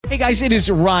Hey guys, it is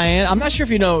Ryan. I'm not sure if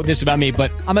you know this about me, but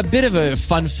I'm a bit of a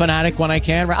fun fanatic when I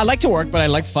can. I like to work, but I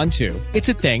like fun too. It's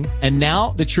a thing. And now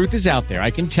the truth is out there.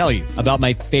 I can tell you about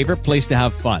my favorite place to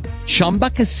have fun. Chumba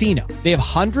Casino. They have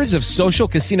hundreds of social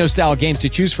casino style games to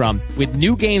choose from with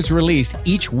new games released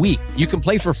each week. You can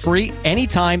play for free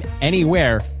anytime,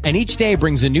 anywhere. And each day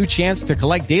brings a new chance to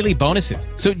collect daily bonuses.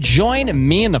 So join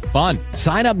me in the fun.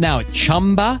 Sign up now at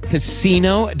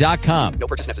ChumbaCasino.com. No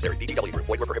purchase necessary. VGW Group.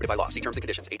 Void where prohibited by law. See terms and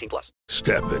conditions. 18+.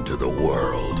 Step into the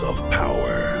world of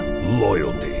power,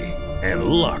 loyalty, and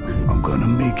luck. I'm gonna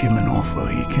make him an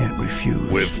offer he can't refuse.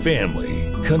 With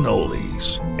family,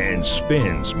 cannolis, and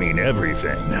spins mean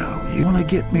everything. Now, you wanna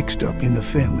get mixed up in the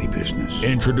family business.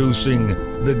 Introducing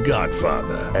The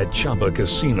Godfather at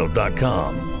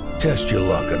ChumbaCasino.com. Test your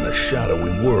luck in the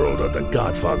shadowy world of The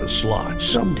Godfather slot.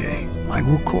 Someday, I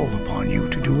will call upon you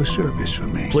to do a service for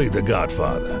me. Play The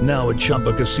Godfather now at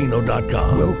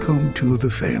ChumbaCasino.com. Welcome to the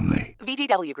family.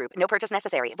 VGW Group. No purchase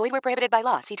necessary. Void where prohibited by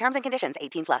law. See terms and conditions.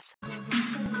 18+.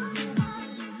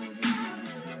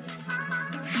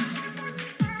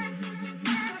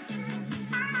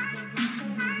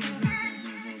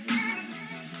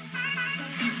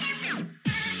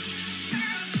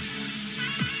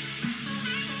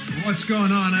 What's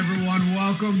going on, everyone?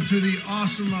 Welcome to the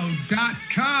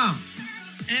Awesemo.com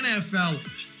NFL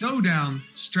Showdown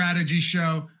Strategy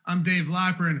Show. I'm Dave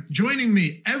Lockburn. Joining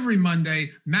me every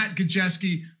Monday, Matt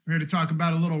Gajeski. We're here to talk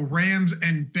about a little Rams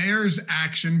and Bears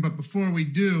action. But before we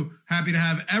do, happy to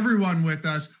have everyone with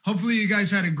us. Hopefully you guys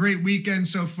had a great weekend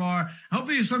so far.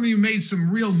 Hopefully some of you made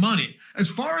some real money. As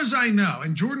far as I know,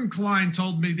 and Jordan Klein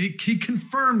told me, he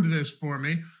confirmed this for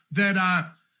me,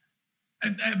 that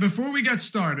before we got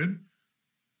started,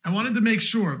 I wanted to make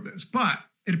sure of this, but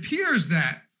it appears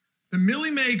that the Millie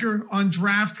Maker on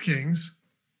DraftKings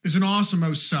is an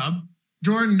Awesemo sub.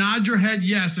 Jordan, nod your head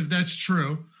yes if that's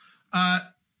true.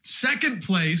 Second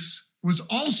place was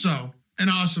also an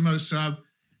Awesemo sub.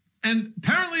 And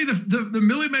apparently the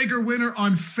Millie Maker winner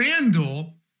on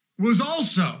FanDuel was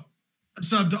also a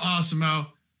sub to Awesemo.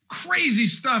 Crazy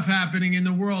stuff happening in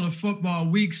the world of football,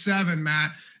 week 7,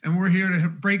 Matt. And we're here to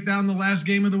break down the last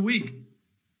game of the week.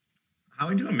 How are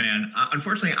we doing, man?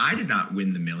 Unfortunately, I did not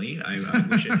win the Millie. I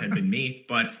wish it had been me,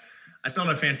 but I still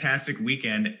had a fantastic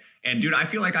weekend. And, dude, I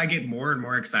feel like I get more and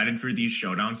more excited for these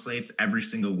showdown slates every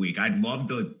single week. I love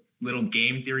the little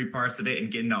game theory parts of it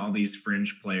and getting to all these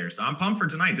fringe players. So I'm pumped for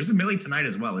tonight. There's a Millie tonight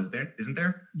as well, isn't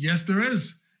there? Yes, there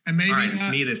is. And maybe all right,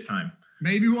 it's me this time.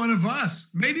 Maybe one of us,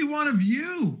 maybe one of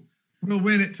you will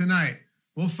win it tonight.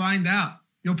 We'll find out.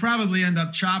 You'll probably end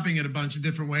up chopping it a bunch of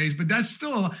different ways, but that's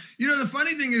still, the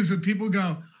funny thing is when people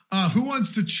go, who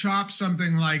wants to chop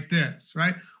something like this,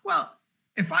 right? Well,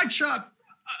 if I chop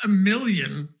a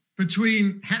million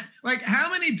between, how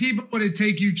many people would it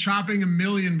take you chopping a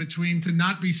million between to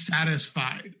not be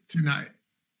satisfied tonight?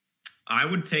 I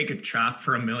would take a chop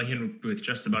for $1 million with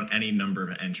just about any number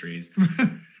of entries.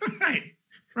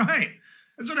 Right.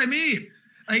 That's what I mean.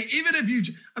 Like, even if you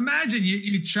imagine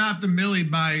you chop the millie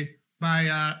by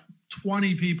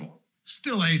 20 people,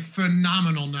 still a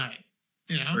phenomenal night,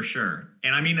 For sure.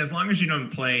 And I mean, as long as you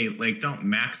don't don't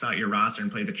max out your roster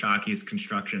and play the chalkiest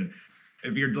construction,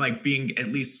 if you're being at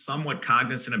least somewhat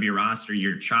cognizant of your roster,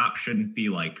 your chop shouldn't be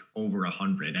over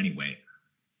 100 anyway.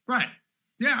 Right.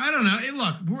 Yeah. I don't know. Hey,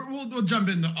 look, we'll jump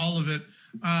into all of it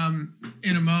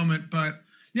in a moment, but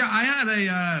yeah, I had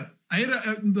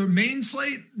the main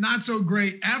slate, not so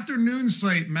great. Afternoon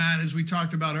slate, Matt, as we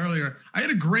talked about earlier, I had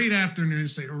a great afternoon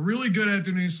slate, a really good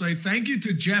afternoon slate. Thank you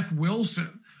to Jeff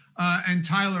Wilson and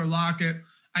Tyler Lockett.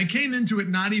 I came into it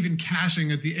not even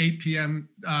cashing at the 8 p.m.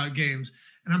 Games.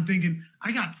 And I'm thinking,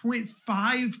 I got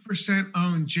 0.5%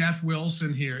 owned Jeff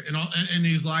Wilson here in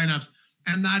these lineups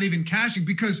and not even cashing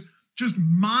because just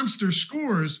monster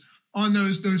scores on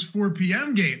those 4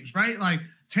 p.m. games, right? Like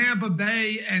Tampa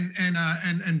Bay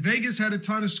and Vegas had a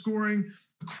ton of scoring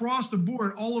across the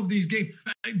board. All of these games,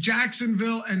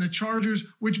 Jacksonville and the Chargers,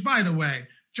 which, by the way,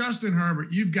 Justin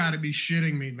Herbert, you've got to be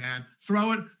shitting me, man.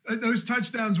 Throw it. Those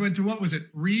touchdowns went to, what was it?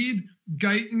 Reed,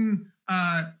 Guyton,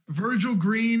 Virgil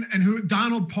Green, and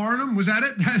Donald Parham. Was that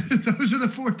it? Those are the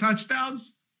 4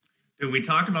 touchdowns. Dude, we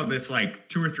talked about this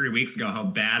 2 or 3 weeks ago, how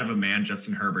bad of a man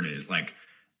Justin Herbert is.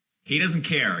 He doesn't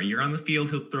care. You're on the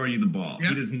field, he'll throw you the ball. Yep.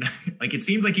 He doesn't it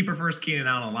seems like he prefers Keenan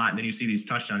Allen a lot, and then you see these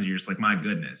touchdowns, you're just like, my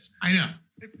goodness. I know.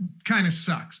 It kind of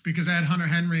sucks because I had Hunter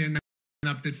Henry in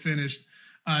that finished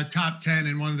top 10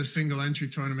 in one of the single entry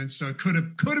tournaments. So it could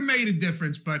have made a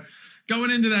difference. But going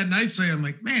into that night slate, I'm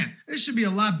like, man, this should be a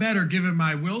lot better given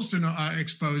my Wilson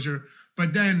exposure.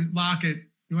 But then Lockett,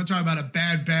 you want to talk about a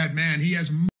bad man. He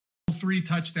has 3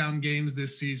 touchdown games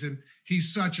this season.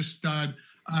 He's such a stud.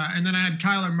 And then I had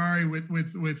Kyler Murray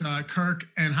with Kirk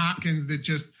and Hopkins that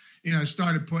just,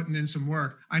 started putting in some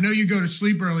work. I know you go to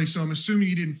sleep early, so I'm assuming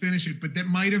you didn't finish it, but that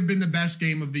might have been the best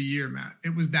game of the year, Matt.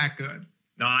 It was that good.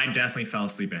 No, I definitely fell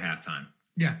asleep at halftime.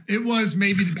 Yeah, it was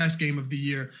maybe the best game of the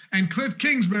year. And Cliff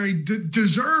Kingsbury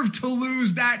deserved to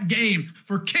lose that game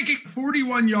for kicking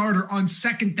 41-yarder on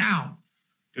second down.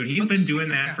 Dude, he's been doing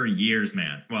that for years,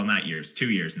 man. Well, not years,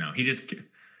 2 years now.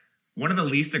 One of the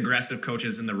least aggressive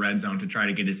coaches in the red zone to try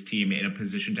to get his team in a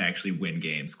position to actually win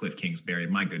games, Cliff Kingsbury.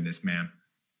 My goodness, man.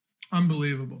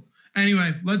 Unbelievable.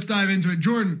 Anyway, let's dive into it.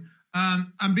 Jordan,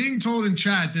 I'm being told in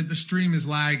chat that the stream is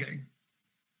lagging.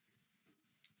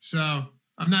 So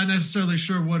I'm not necessarily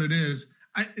sure what it is.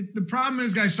 The problem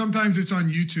is, guys, sometimes it's on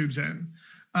YouTube's end.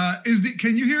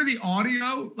 Can you hear the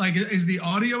audio? Like, is the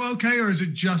audio okay, or is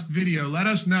it just video? Let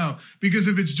us know, because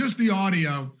if it's just the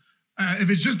audio, if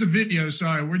it's just the video,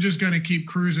 we're just going to keep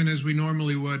cruising as we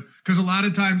normally would, because a lot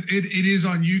of times it is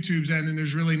on YouTube's end and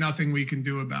there's really nothing we can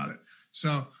do about it.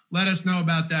 So let us know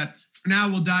about that. For now,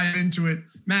 we'll dive into it.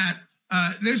 Matt,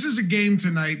 this is a game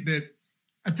tonight that,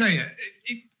 I tell you,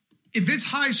 if it's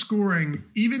high scoring,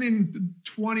 even in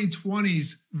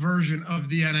 2020's version of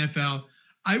the NFL,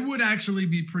 I would actually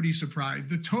be pretty surprised.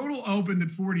 The total opened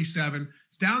at 47.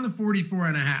 It's down to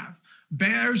 44.5.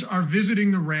 Bears are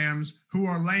visiting the Rams, who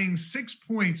are laying 6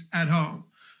 points at home.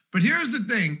 But here's the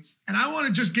thing, and I want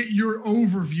to just get your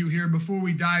overview here before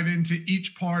we dive into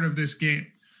each part of this game.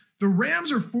 The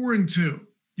Rams are 4-2.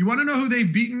 You want to know who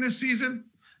they've beaten this season?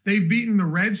 They've beaten the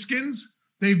Redskins.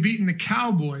 They've beaten the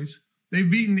Cowboys. They've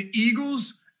beaten the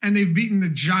Eagles, and they've beaten the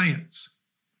Giants.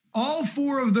 All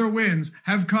four of their wins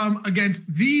have come against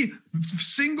the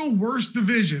single worst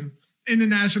division in the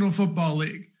National Football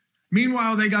League.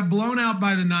 Meanwhile, they got blown out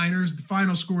by the Niners. The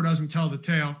final score doesn't tell the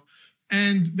tale.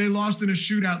 And they lost in a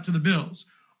shootout to the Bills.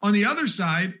 On the other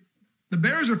side, the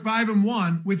Bears are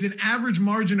 5-1 with an average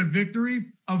margin of victory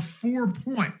of 4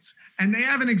 points. And they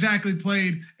haven't exactly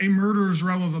played a murderer's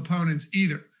row of opponents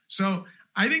either. So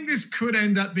I think this could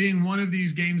end up being one of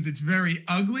these games that's very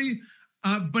ugly,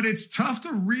 but it's tough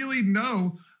to really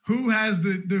know who has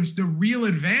the real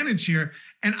advantage here.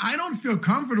 And I don't feel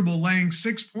comfortable laying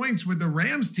 6 points with the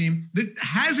Rams team that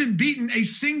hasn't beaten a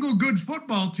single good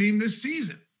football team this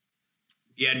season.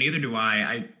 Yeah, neither do I.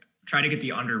 I tried to get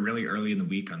the under really early in the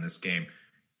week on this game,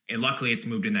 and luckily it's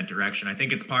moved in that direction. I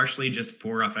think it's partially just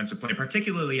poor offensive play,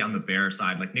 particularly on the Bears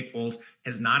side. Like, Nick Foles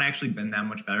has not actually been that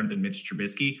much better than Mitch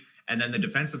Trubisky. And then the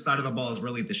defensive side of the ball is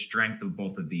really the strength of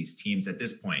both of these teams at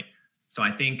this point. So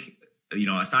I think,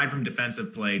 aside from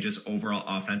defensive play, just overall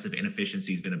offensive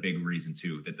inefficiency has been a big reason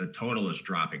too, that the total is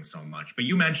dropping so much. But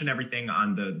you mentioned everything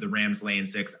on the Rams laying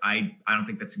 6. I don't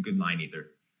think that's a good line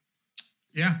either.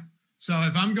 Yeah. So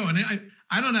if I'm going in,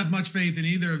 I don't have much faith in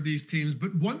either of these teams.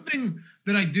 But one thing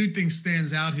that I do think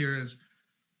stands out here is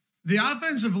the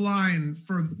offensive line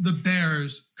for the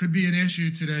Bears could be an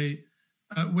issue today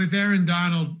with Aaron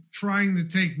Donald trying to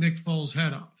take Nick Foles'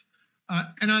 head off.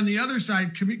 And on the other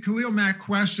side, Khalil Mack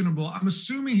questionable. I'm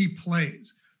assuming he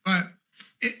plays. But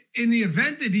in the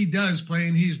event that he does play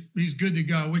and he's good to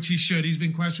go, which he should, he's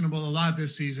been questionable a lot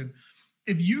this season.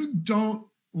 If you don't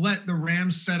let the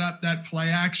Rams set up that play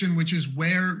action, which is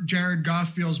where Jared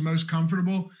Goff feels most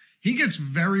comfortable, he gets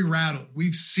very rattled.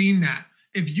 We've seen that.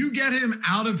 If you get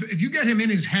him in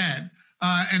his head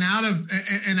and out of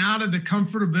the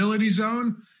comfortability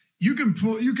zone, you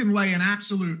can lay an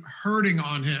absolute hurting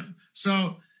on him.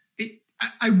 So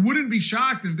I wouldn't be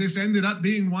shocked if this ended up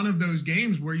being one of those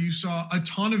games where you saw a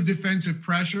ton of defensive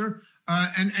pressure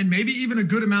and maybe even a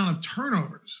good amount of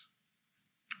turnovers.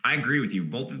 I agree with you.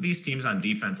 Both of these teams on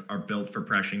defense are built for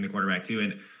pressuring the quarterback too.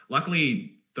 And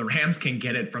luckily the Rams can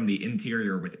get it from the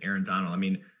interior with Aaron Donald. I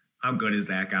mean, how good is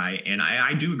that guy? And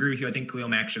I do agree with you. I think Khalil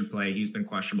Mack should play. He's been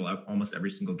questionable almost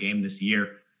every single game this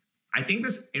year. I think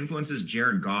this influences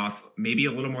Jared Goff maybe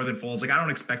a little more than Foles. Like, I don't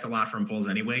expect a lot from Foles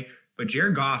anyway, but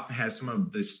Jared Goff has some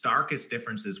of the starkest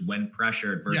differences when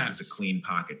pressured versus a clean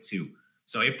pocket too.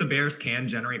 So if the Bears can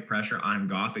generate pressure on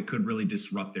Goff, it could really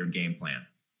disrupt their game plan.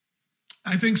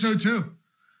 I think so too.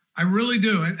 I really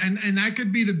do. And that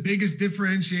could be the biggest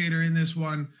differentiator in this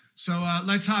one. So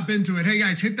let's hop into it. Hey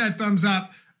guys, hit that thumbs up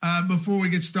before we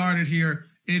get started here.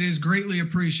 It is greatly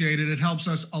appreciated. It helps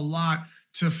us a lot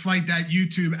to fight that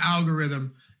YouTube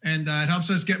algorithm, and it helps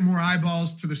us get more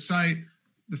eyeballs to the site.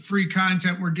 The free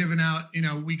content we're giving out,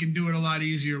 we can do it a lot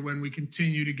easier when we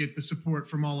continue to get the support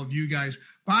from all of you guys.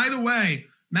 By the way,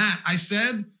 Matt, I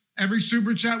said every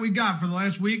super chat we got for the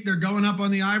last week, they're going up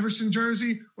on the Iverson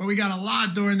jersey. Well, we got a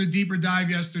lot during the deeper dive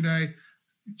yesterday.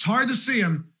 It's hard to see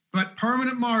them. but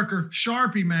permanent marker,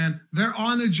 Sharpie, man, they're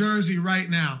on the jersey right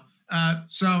now.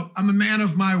 So I'm a man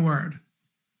of my word.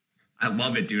 I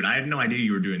love it, dude. I had no idea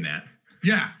you were doing that.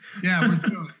 Yeah,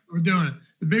 we're doing it.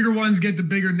 The bigger ones get the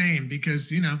bigger name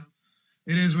because, it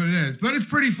is what it is. But it's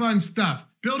pretty fun stuff.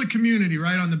 Build a community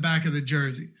right on the back of the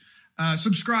jersey.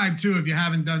 Subscribe, too, if you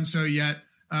haven't done so yet.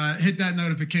 Hit that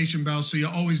notification bell so you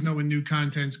always know when new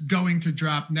content's going to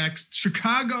drop next.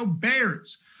 Chicago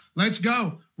Bears. Let's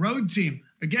go. Road team.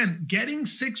 Again, getting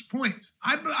 6 points.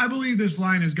 I believe this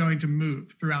line is going to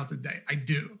move throughout the day. I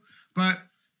do. But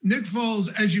Nick Foles,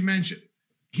 as you mentioned,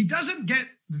 he doesn't get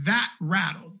that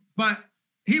rattled, but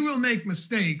he will make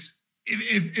mistakes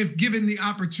if given the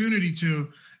opportunity to.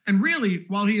 And really,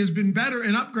 while he has been better,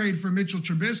 an upgrade for Mitchell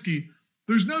Trubisky,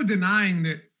 there's no denying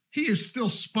that he has still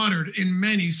sputtered in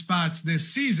many spots this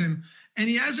season, and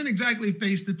he hasn't exactly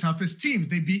faced the toughest teams.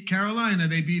 They beat Carolina,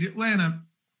 they beat Atlanta.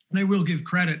 They will give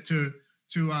credit to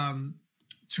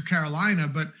Carolina,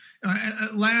 but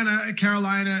Atlanta,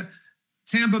 Carolina,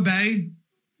 Tampa Bay,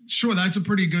 sure, that's a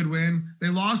pretty good win. They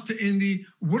lost to Indy.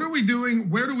 What are we doing?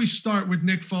 Where do we start with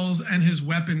Nick Foles and his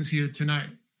weapons here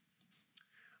tonight?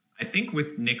 I think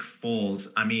with Nick Foles,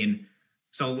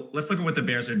 so let's look at what the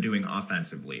Bears are doing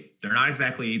offensively. They're not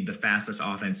exactly the fastest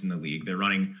offense in the league. They're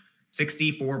running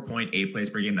 64.8 plays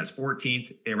per game. That's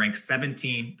 14th. They rank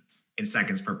 17th in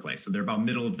seconds per play. So they're about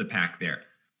middle of the pack there.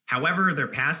 However, they're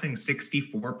passing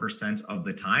 64% of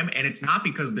the time, and it's not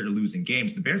because they're losing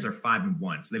games. The Bears are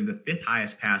 5-1, so they have the 5th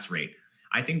highest pass rate.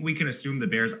 I think we can assume the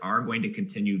Bears are going to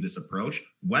continue this approach,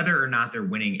 whether or not they're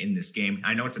winning in this game.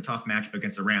 I know it's a tough matchup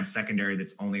against a Rams secondary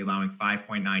that's only allowing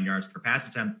 5.9 yards per pass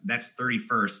attempt. That's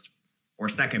 31st or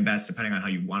second best, depending on how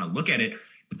you want to look at it.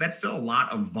 But that's still a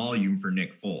lot of volume for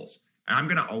Nick Foles. And I'm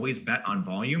going to always bet on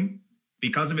volume.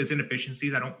 Because of his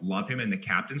inefficiencies, I don't love him in the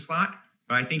captain slot,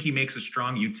 but I think he makes a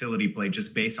strong utility play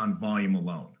just based on volume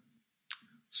alone.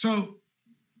 So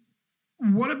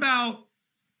what about,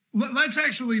 let's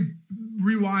actually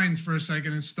rewind for a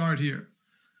second and start here.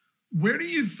 Where do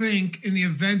you think, in the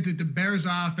event that the Bears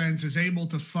offense is able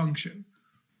to function,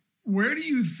 where do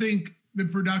you think the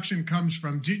production comes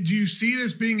from? Do you see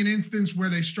this being an instance where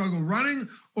they struggle running,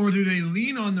 or do they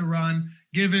lean on the run,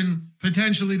 given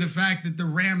potentially the fact that the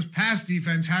Rams pass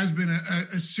defense has been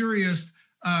a serious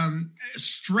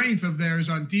strength of theirs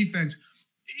on defense?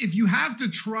 If you have to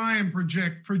try and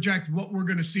project what we're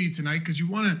going to see tonight, because you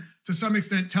want to some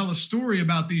extent tell a story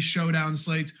about these showdown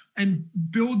slates and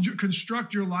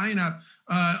construct your lineup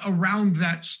around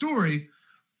that story,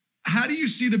 how do you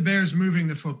see the Bears moving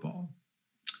the football?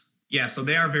 Yeah, so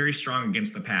they are very strong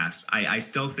against the pass. I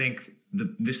still think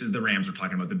this is the Rams we're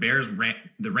talking about.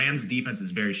 The Rams defense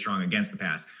is very strong against the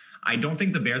pass. I don't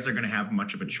think the Bears are going to have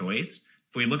much of a choice.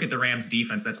 If we look at the Rams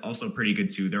defense, that's also pretty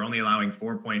good too. They're only allowing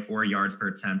 4.4 yards per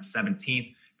attempt,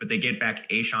 17th, but they get back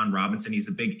Ashawn Robinson. He's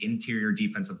a big interior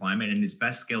defensive lineman, and his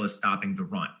best skill is stopping the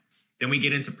run. Then we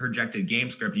get into projected game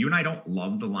script. You and I don't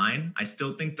love the line. I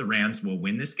still think the Rams will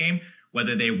win this game.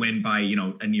 Whether they win by,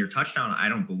 a near touchdown, I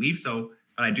don't believe so.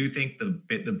 But I do think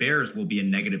the Bears will be a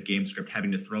negative game script,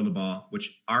 having to throw the ball,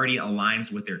 which already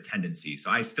aligns with their tendency. So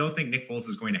I still think Nick Foles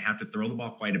is going to have to throw the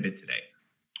ball quite a bit today.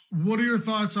 What are your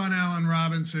thoughts on Allen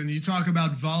Robinson? You talk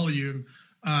about volume.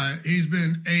 He's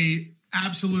been a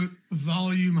absolute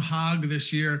volume hog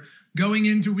this year. Going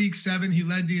into week 7, he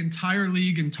led the entire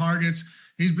league in targets.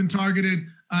 He's been targeted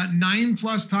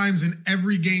 9+ times in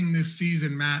every game this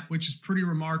season, Matt, which is pretty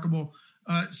remarkable.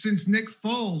 Since Nick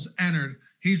Foles entered,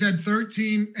 he's had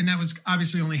 13, and that was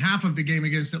obviously only half of the game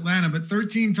against Atlanta, but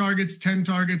 13 targets, 10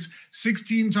 targets,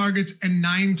 16 targets, and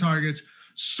 9 targets,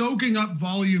 soaking up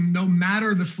volume no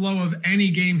matter the flow of any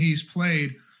game he's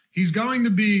played. He's going to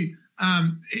be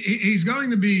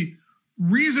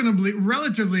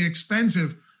relatively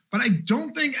expensive, but I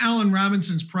don't think Allen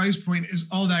Robinson's price point is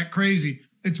all that crazy.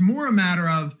 It's more a matter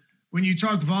of, when you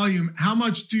talk volume, how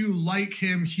much do you like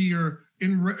him here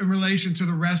in relation to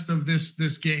the rest of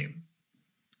this game?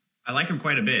 I like him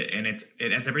quite a bit, and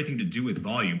it has everything to do with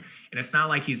volume. And it's not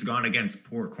like he's gone against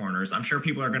poor corners. I'm sure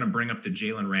people are going to bring up the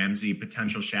Jalen Ramsey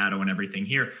potential shadow and everything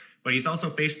here, but he's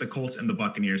also faced the Colts and the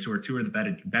Buccaneers, who are two of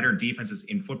the better defenses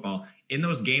in football. In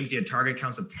those games, he had target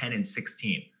counts of 10 and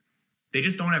 16. They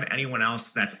just don't have anyone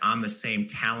else that's on the same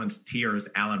talent tier as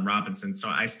Allen Robinson, so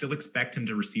I still expect him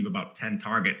to receive about 10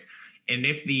 targets. And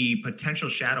if the potential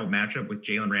shadow matchup with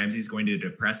Jalen Ramsey is going to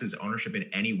depress his ownership in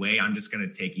any way, I'm just going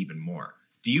to take even more.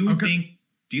 Do you think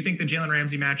the Jalen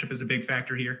Ramsey matchup is a big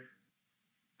factor here?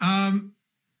 On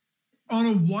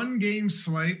a one-game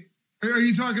slate, are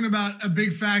you talking about a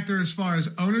big factor as far as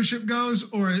ownership goes,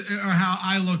 or how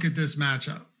I look at this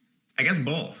matchup? I guess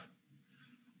both.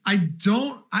 I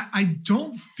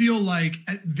don't feel like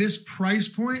at this price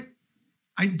point,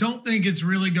 I don't think it's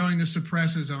really going to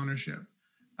suppress his ownership.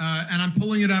 And I'm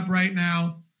pulling it up right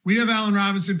now. We have Allen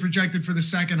Robinson projected for the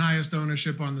second highest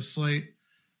ownership on the slate,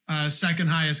 second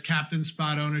highest captain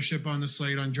spot ownership on the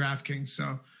slate on DraftKings.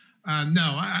 So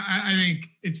no, I think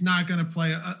it's not going to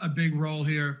play a big role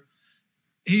here.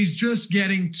 He's just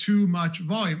getting too much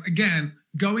volume. Again,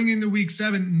 going into week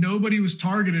 7, nobody was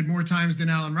targeted more times than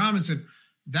Allen Robinson.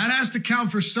 That has to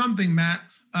count for something, Matt,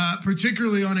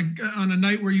 particularly on a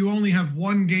night where you only have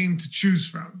one game to choose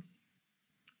from.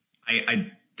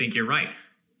 I think you're right.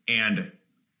 And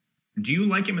do you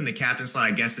like him in the captain slot,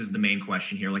 I guess, is the main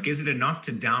question here. Like, is it enough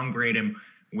to downgrade him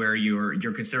where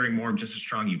you're considering more of just a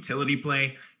strong utility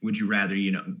play? Would you rather,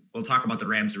 we'll talk about the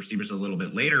Rams receivers a little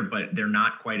bit later, but they're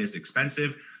not quite as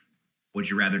expensive. Would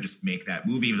you rather just make that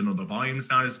move even though the volume's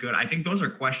not as good? I think those are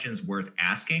questions worth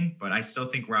asking, but I still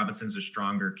think Robinson's a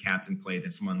stronger captain play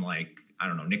than someone like, I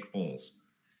don't know, Nick Foles.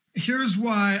 Here's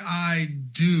why I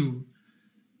do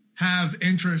have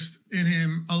interest in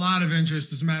him, a lot of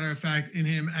interest, as a matter of fact, in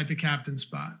him at the captain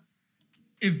spot.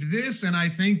 If this, and I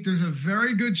think there's a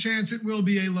very good chance it will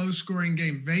be a low-scoring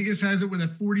game. Vegas has it with a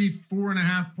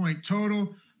 44.5 point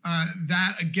total.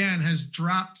 That, again, has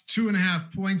dropped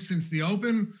 2.5 points since the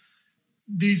open.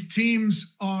 These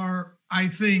teams are, I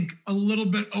think, a little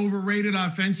bit overrated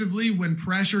offensively. When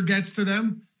pressure gets to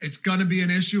them, it's going to be an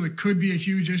issue. It could be a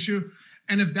huge issue.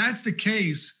 And if that's the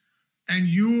case, and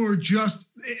you're just,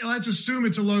 let's assume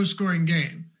it's a low-scoring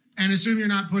game, and assume you're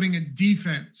not putting a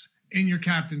defense in your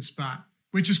captain spot,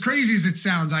 which, as crazy as it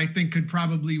sounds, I think could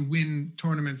probably win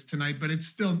tournaments tonight, but it's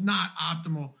still not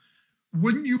optimal.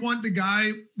 Wouldn't you want the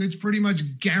guy that's pretty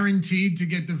much guaranteed to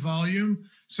get the volume?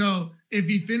 So if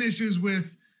he finishes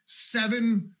with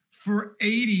 7 for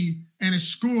 80 and a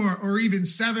score, or even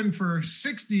 7 for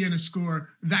 60 and a score,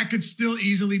 that could still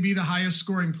easily be the highest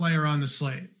scoring player on the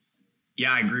slate.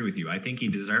 Yeah, I agree with you. I think he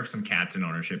deserves some captain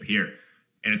ownership here.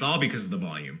 And it's all because of the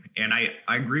volume. And I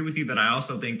agree with you that I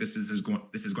also think this is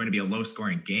going to be a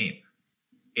low-scoring game.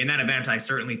 In that event, I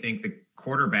certainly think the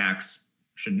quarterbacks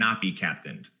should not be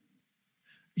captained.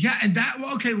 Yeah, and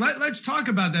let's talk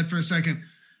about that for a second.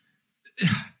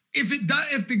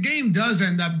 If the game does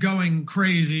end up going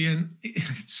crazy, and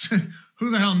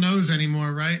who the hell knows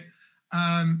anymore, right?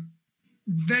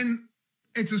 Then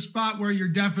it's a spot where you're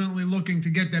definitely looking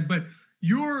to get that. But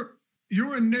your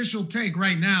initial take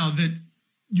right now that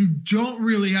you don't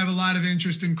really have a lot of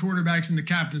interest in quarterbacks in the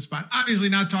captain spot. Obviously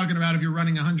not talking about if you're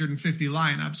running 150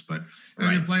 lineups, but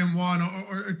right. You're playing 1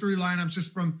 or 3 lineups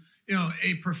just from,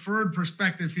 a preferred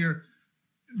perspective here.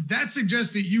 That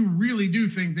suggests that you really do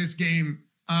think this game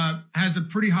has a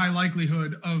pretty high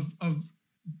likelihood of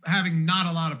having not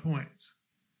a lot of points.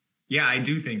 Yeah, I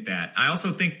do think that. I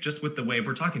also think just with the way, if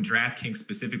we're talking DraftKings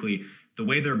specifically, the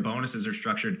way their bonuses are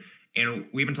structured, and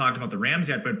we haven't talked about the Rams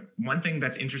yet, but one thing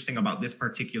that's interesting about this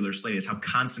particular slate is how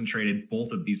concentrated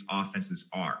both of these offenses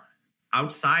are.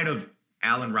 Outside of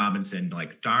Allen Robinson,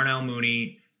 like Darnell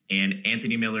Mooney and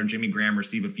Anthony Miller, Jimmy Graham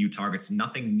receive a few targets,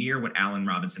 nothing near what Allen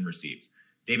Robinson receives.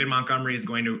 David Montgomery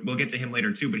we'll get to him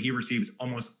later too, but he receives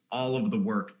almost all of the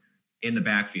work in the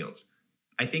backfields.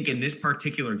 I think in this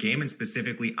particular game, and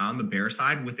specifically on the Bear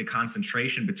side, with the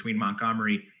concentration between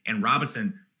Montgomery and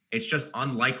Robinson, it's just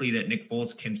unlikely that Nick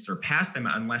Foles can surpass them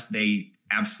unless they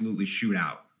absolutely shoot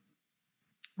out.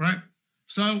 Right.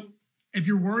 So if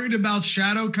you're worried about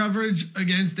shadow coverage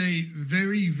against a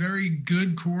very, very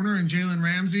good corner in Jalen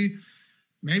Ramsey,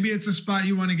 maybe it's a spot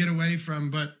you want to get away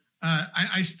from. But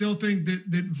I still think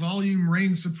that volume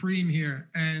reigns supreme here.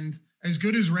 And as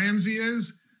good as Ramsey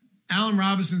is, Allen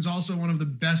Robinson's also one of the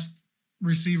best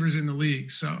receivers in the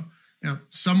league. So,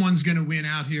 someone's going to win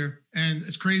out here. And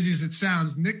as crazy as it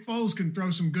sounds, Nick Foles can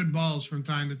throw some good balls from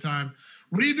time to time.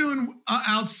 What are you doing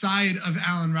outside of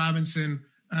Allen Robinson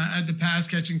at the pass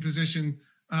catching positions?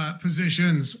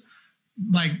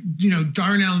 Like,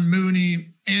 Darnell Mooney,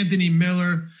 Anthony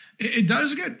Miller. It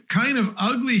does get kind of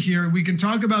ugly here. We can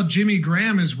talk about Jimmy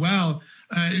Graham as well.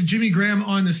 Jimmy Graham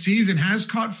on the season has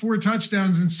caught 4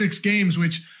 touchdowns in 6 games,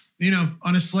 which,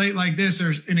 on a slate like this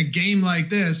or in a game like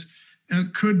this,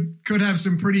 could have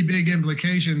some pretty big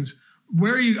implications.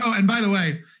 Where are you? Oh, and by the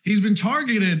way, he's been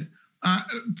targeted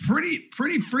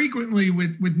pretty frequently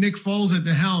with Nick Foles at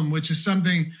the helm, which is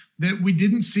something that we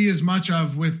didn't see as much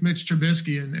of with Mitch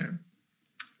Trubisky in there.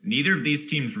 Neither of these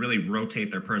teams really rotate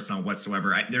their personnel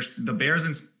whatsoever. The Bears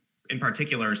in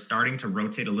particular are starting to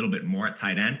rotate a little bit more at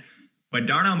tight end. But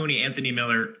Darnell Mooney, Anthony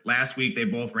Miller, last week they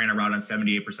both ran around on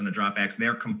 78% of dropbacks.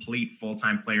 They're complete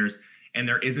full-time players. and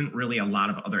there isn't really a lot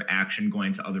of other action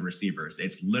going to other receivers.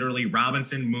 It's literally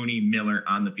Robinson, Mooney, Miller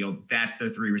on the field. That's their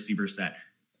 3 receiver set.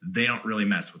 They don't really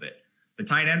mess with it. The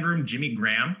tight end room, Jimmy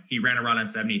Graham, he ran around on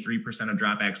 73% of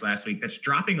dropbacks last week. That's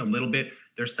dropping a little bit.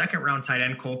 Their second round tight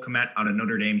end, Cole Kmet out of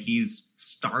Notre Dame, he's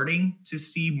starting to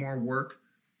see more work.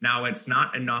 Now, it's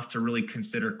not enough to really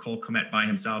consider Cole Kmet by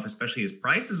himself, especially his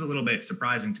price is a little bit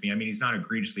surprising to me. I mean, he's not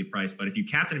egregiously priced, but if you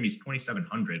captain him, he's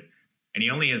 2,700, and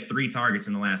he only has 3 targets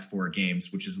in the last 4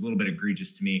 games, which is a little bit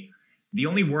egregious to me. The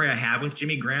only worry I have with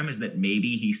Jimmy Graham is that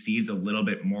maybe he sees a little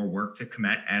bit more work to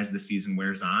Kmet as the season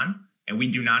wears on, and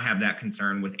we do not have that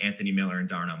concern with Anthony Miller and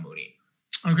Darnell Mooney.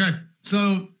 Okay,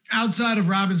 so outside of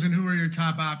Robinson, who are your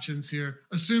top options here?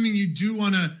 Assuming you do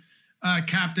want to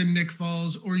captain Nick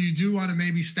Foles, or you do want to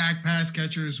maybe stack pass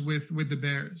catchers with the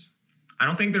Bears? I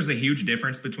don't think there's a huge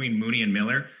difference between Mooney and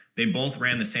Miller. They both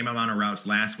ran the same amount of routes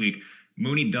last week.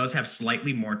 Mooney does have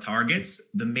slightly more targets.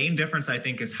 The main difference, I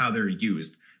think, is how they're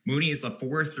used. Mooney is a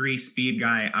 4.3 speed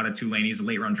guy out of Tulane. He's a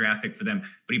late round draft pick for them,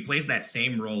 but he plays that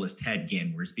same role as Ted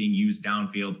Ginn, where he's being used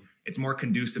downfield. It's more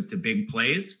conducive to big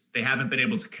plays. They haven't been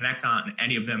able to connect on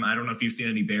any of them. I don't know if you've seen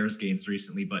any Bears games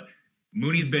recently, but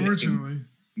Mooney's been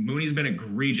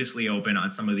egregiously open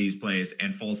on some of these plays,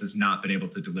 and Foles has not been able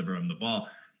to deliver him the ball.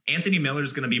 Anthony Miller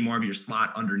is going to be more of your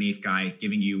slot underneath guy,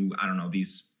 giving you, I don't know,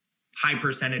 these high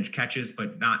percentage catches,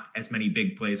 but not as many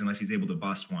big plays unless he's able to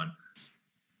bust one.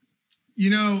 You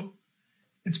know,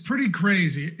 it's pretty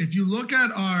crazy. If you look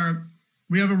at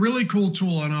we have a really cool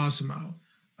tool on Awesemo.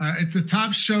 It's the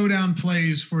top showdown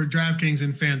plays for Draftkings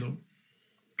and Fanduel.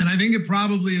 And I think it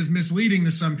probably is misleading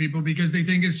to some people because they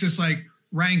think it's just like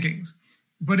rankings,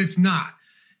 but it's not.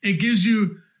 It gives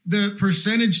you the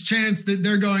percentage chance that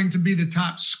they're going to be the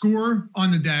top scorer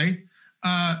on the day,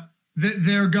 that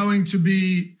they're going to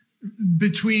be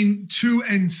between 2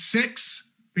 and 6,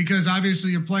 because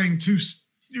obviously you're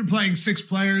playing 6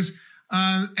 players,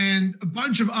 and a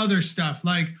bunch of other stuff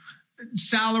like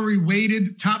salary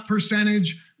weighted, top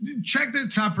percentage. Check the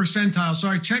top percentile.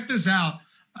 Sorry, check this out.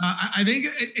 I think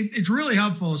it's really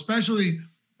helpful, especially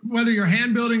whether you're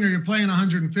hand building or you're playing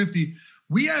 150.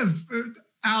 We have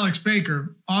Alex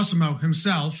Baker, Awesemo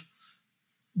himself,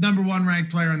 number 1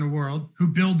 ranked player in the world, who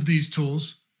builds these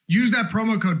tools. Use that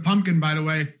promo code PUMPKIN, by the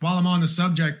way, while I'm on the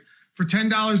subject, for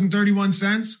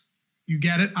 $10.31. You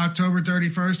get it, October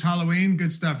 31st, Halloween,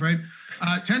 good stuff, right?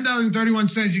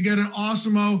 $10.31, you get an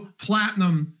Awesemo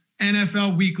Platinum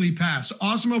NFL Weekly Pass.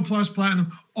 Awesemo Plus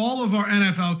Platinum, all of our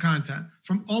NFL content,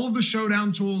 from all of the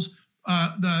Showdown tools,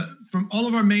 from all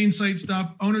of our main site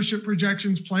stuff, ownership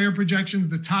projections, player projections,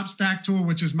 the Top Stack tool,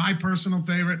 which is my personal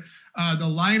favorite, the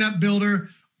lineup builder,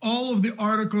 all of the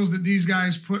articles that these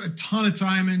guys put a ton of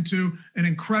time into, an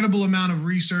incredible amount of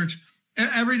research.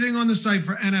 Everything on the site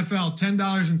for NFL,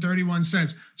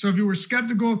 $10.31. So if you were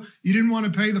skeptical, you didn't want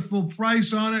to pay the full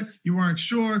price on it, you weren't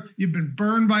sure, you've been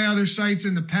burned by other sites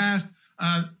in the past,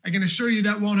 I can assure you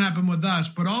that won't happen with us.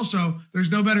 But also,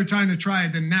 there's no better time to try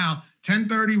it than now.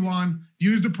 1031,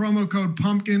 use the promo code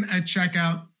PUMPKIN at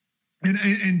checkout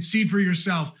and see for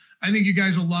yourself. I think you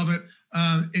guys will love it.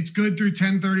 It's good through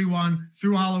 1031,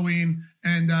 through Halloween,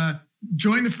 and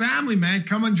join the family, man.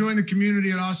 Come and join the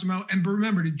community at Awesemo. And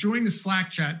remember to join the Slack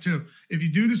chat too. If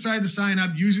you do decide to sign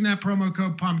up using that promo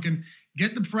code PUMPKIN,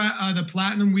 get the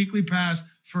Platinum Weekly Pass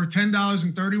for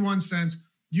 $10.31.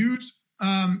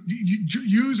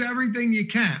 Use everything you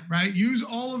can, right? Use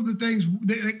all of the things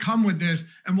that come with this.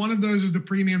 And one of those is the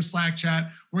premium Slack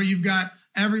chat, where you've got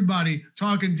everybody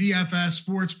talking DFS,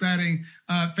 sports betting,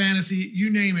 fantasy, you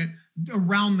name it,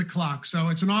 around the clock. So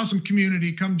it's an awesome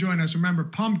community. Come join us. Remember,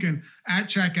 Pumpkin at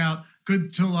checkout,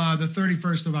 good till the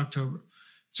 31st of October.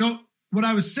 So what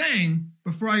I was saying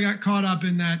before I got caught up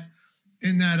in that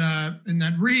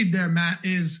read there, Matt,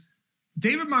 is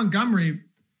David Montgomery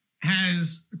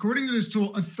has, according to this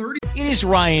tool, a 30. It is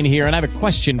Ryan here, and I have a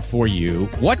question for you.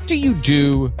 What do you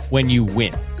do when you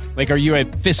win? Like, are you a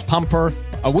fist pumper,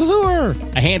 a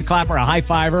woohooer, a hand clapper, a high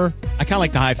fiver? I kind of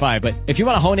like the high five, but if you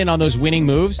want to hone in on those winning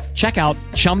moves, check out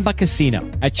Chumba Casino.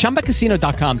 At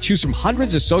ChumbaCasino.com, choose from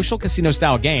hundreds of social casino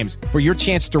style games for your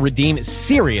chance to redeem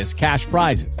serious cash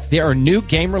prizes. There are new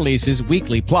game releases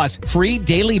weekly, plus free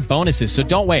daily bonuses. So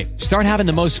don't wait. Start having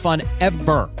the most fun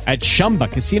ever at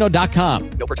ChumbaCasino.com.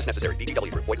 No purchase necessary.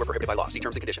 VGW Group. Void where prohibited by law. See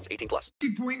terms and conditions. 18+.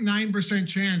 3.9%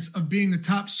 chance of being the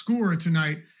top scorer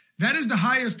tonight. That is the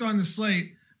highest on the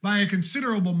slate by a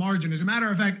considerable margin. As a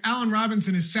matter of fact, Allen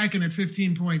Robinson is second at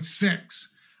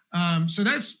 15.6. So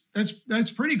that's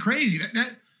pretty crazy.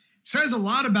 That says a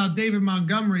lot about David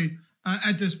Montgomery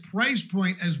at this price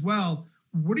point as well.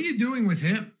 What are you doing with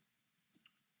him?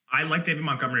 I like David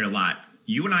Montgomery a lot.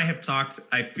 you and I have talked,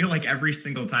 I feel like every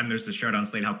single time there's a Showdown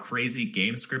slate, how crazy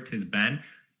game script has been.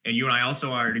 And you and I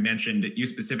also already mentioned, you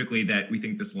specifically, that we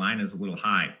think this line is a little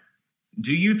high.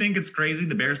 Do you think it's crazy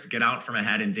the Bears get out from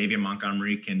ahead and David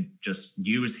Montgomery can just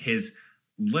use his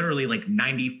literally like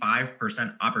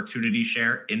 95% opportunity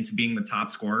share into being the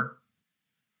top scorer?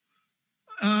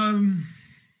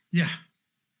 Yeah,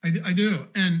 I do.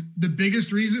 And the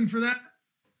biggest reason for that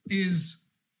is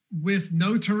with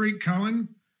no Tariq Cohen,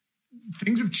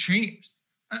 things have changed.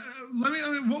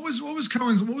 What was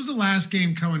the last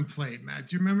game Cohen played, Matt?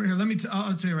 Do you remember? Here,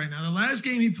 I'll tell you right now. The last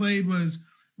game he played was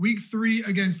week 3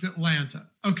 against Atlanta.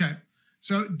 Okay.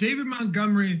 So David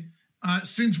Montgomery,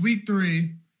 since week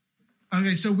 3,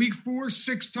 okay. So week 4,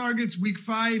 6 targets, week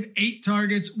 5, 8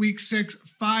 targets, week 6,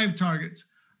 5 targets,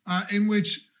 in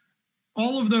which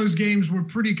all of those games were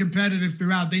pretty competitive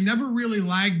throughout. They never really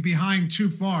lagged behind too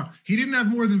far. He didn't have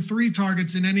more than 3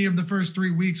 targets in any of the first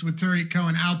 3 weeks with Tariq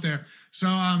Cohen out there. So,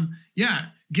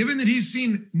 given that he's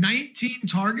seen 19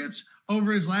 targets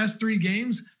over his last 3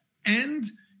 games, and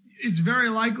it's very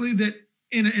likely that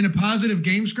in a positive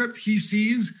game script, he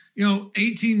sees,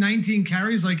 18, 19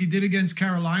 carries like he did against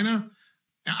Carolina.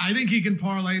 I think he can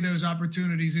parlay those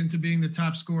opportunities into being the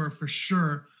top scorer for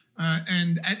sure.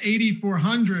 And at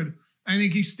 8,400, I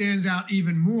think he stands out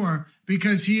even more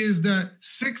because he is the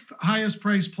 6th highest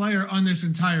priced player on this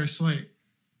entire slate.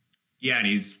 Yeah, and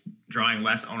he's drawing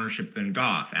less ownership than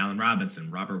Goff, Allen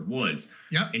Robinson, Robert Woods.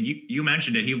 Yep. And you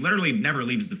mentioned it. He literally never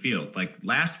leaves the field. Like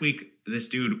last week, this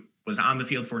dude was on the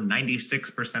field for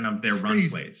 96% of their run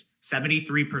plays,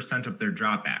 73% of their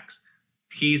dropbacks.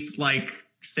 He's like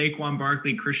Saquon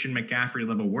Barkley, Christian McCaffrey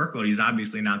level workload. He's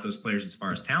obviously not those players as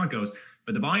far as talent goes,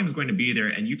 but the volume is going to be there.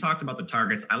 And you talked about the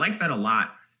targets. I like that a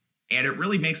lot. And it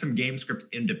really makes him game script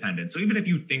independent. So even if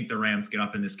you think the Rams get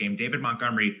up in this game, David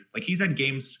Montgomery, like he's had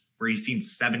games where he's seen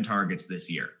 7 targets this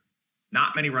year.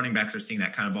 Not many running backs are seeing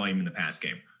that kind of volume in the pass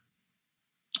game.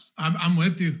 I'm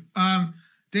with you.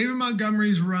 David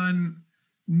Montgomery's run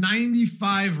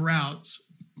 95 routes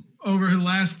over the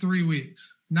last 3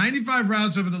 weeks. 95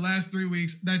 routes over the last 3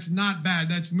 weeks. That's not bad.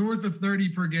 That's north of 30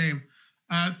 per game.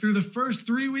 Through the first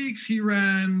 3 weeks, he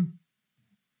ran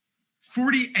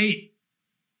 48.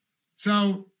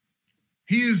 So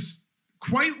he is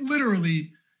quite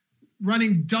literally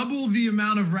running double the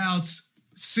amount of routes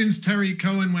since Tariq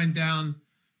Cohen went down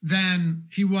than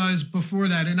he was before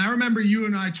that. And I remember you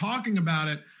and I talking about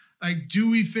it. Like, do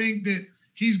we think that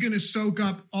he's going to soak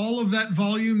up all of that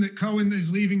volume that Cohen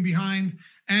is leaving behind?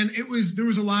 And there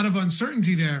was a lot of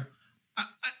uncertainty there.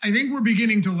 I think we're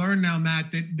beginning to learn now,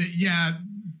 Matt, that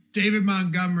David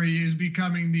Montgomery is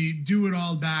becoming the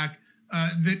do-it-all back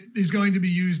that is going to be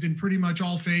used in pretty much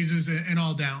all phases and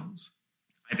all downs.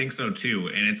 I think so too.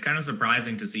 And it's kind of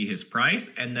surprising to see his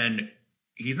price. And then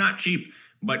he's not cheap,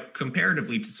 but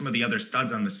comparatively to some of the other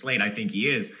studs on the slate, I think he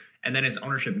is. And then his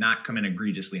ownership not come in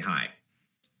egregiously high.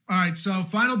 All right. So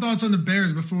final thoughts on the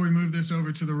Bears before we move this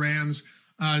over to the Rams.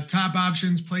 Top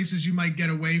options, places you might get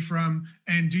away from.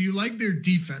 And do you like their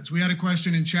defense? We had a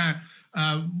question in chat.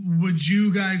 Would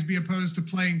you guys be opposed to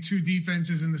playing 2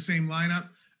 defenses in the same lineup?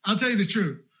 I'll tell you the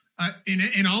truth.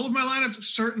 In all of my lineups,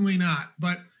 certainly not.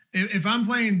 But if I'm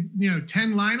playing,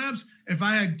 10 lineups, if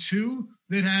I had 2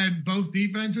 that had both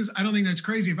defenses, I don't think that's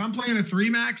crazy. If I'm playing a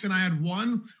 3 max and I had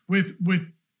 1 with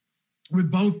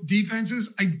both defenses,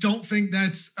 I don't think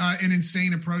that's an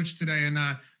insane approach today. And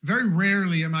very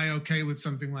rarely am I okay with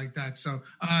something like that. So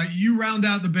you round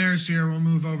out the Bears here. We'll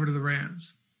move over to the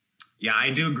Rams. Yeah,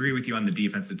 I do agree with you on the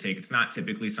defensive take. It's not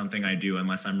typically something I do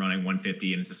unless I'm running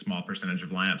 150 and it's a small percentage of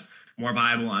lineups. More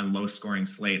viable on low scoring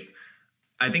slates.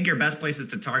 I think your best places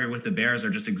to target with the Bears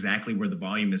are just exactly where the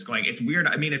volume is going. It's weird.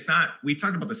 I mean, it's not, we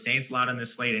talked about the Saints a lot on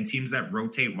this slate and teams that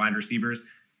rotate wide receivers,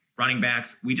 running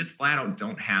backs. We just flat out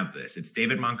don't have this. It's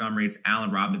David Montgomery, it's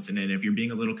Allen Robinson. And if you're being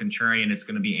a little contrarian, it's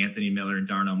going to be Anthony Miller and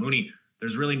Darnell Mooney.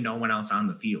 There's really no one else on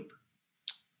the field.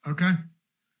 Okay.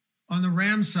 On the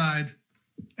Rams side,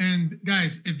 and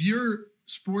guys, if you're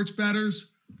sports bettors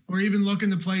or even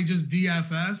looking to play just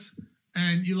DFS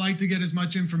and you like to get as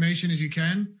much information as you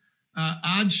can,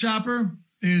 Odds Shopper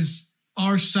is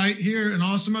our site here, an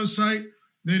Awesemo site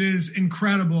that is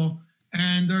incredible.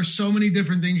 And there's so many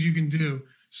different things you can do.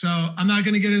 So I'm not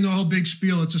going to get into a whole big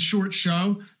spiel. It's a short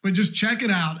show, but just check it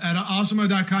out at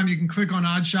awesemo.com. You can click on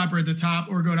Odds Shopper at the top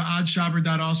or go to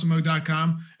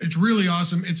oddshopper.awesemo.com. It's really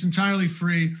awesome. It's entirely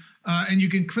free. And you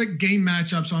can click game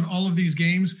matchups on all of these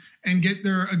games and get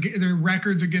their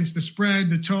records against the spread,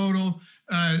 the total,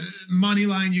 money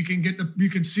line. You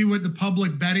can see what the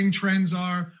public betting trends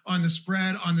are on the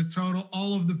spread, on the total,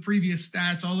 all of the previous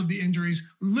stats, all of the injuries,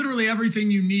 literally everything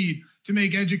you need to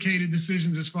make educated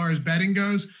decisions as far as betting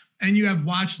goes. And you have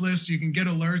watch lists. You can get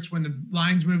alerts when the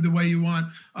lines move the way you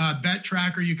want. Bet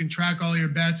tracker, you can track all your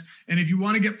bets. And if you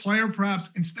want to get player props,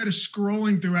 instead of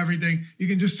scrolling through everything, you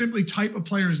can just simply type a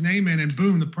player's name in and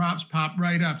boom, the props pop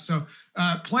right up. So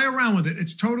play around with it.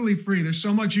 It's totally free. There's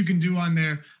so much you can do on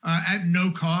there at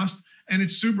no cost. And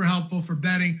it's super helpful for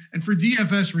betting and for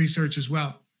DFS research as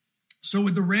well. So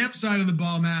with the Rams side of the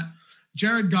ball, Matt,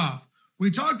 Jared Goff,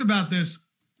 we talked about this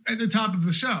at the top of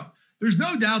the show. There's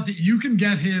no doubt that you can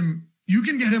get him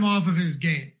off of his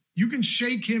game. You can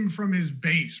shake him from his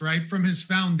base, right? From his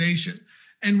foundation.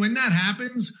 And when that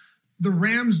happens, the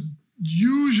Rams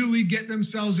usually get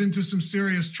themselves into some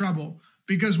serious trouble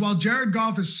because while Jared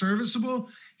Goff is serviceable,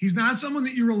 he's not someone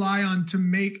that you rely on to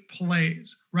make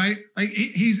plays, right? Like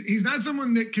he's not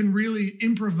someone that can really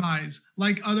improvise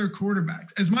like other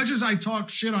quarterbacks. As much as I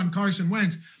talk shit on Carson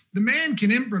Wentz, the man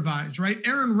can improvise, right?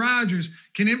 Aaron Rodgers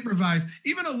can improvise.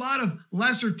 Even a lot of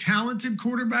lesser talented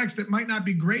quarterbacks that might not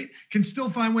be great can still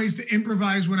find ways to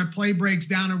improvise when a play breaks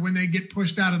down or when they get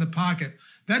pushed out of the pocket.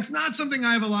 That's not something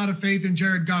I have a lot of faith in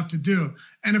Jared Goff to do.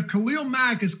 And if Khalil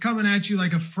Mack is coming at you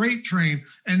like a freight train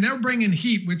and they're bringing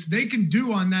heat, which they can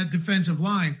do on that defensive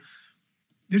line,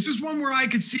 this is one where I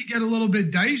could see get a little bit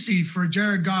dicey for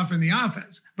Jared Goff in the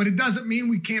offense. But it doesn't mean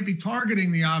we can't be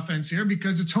targeting the offense here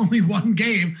because it's only one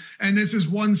game and this is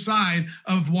one side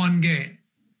of one game.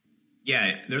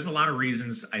 Yeah, there's a lot of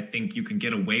reasons I think you can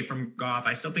get away from Goff.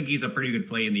 I still think he's a pretty good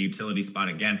play in the utility spot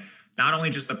again. Not only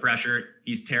just the pressure,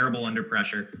 he's terrible under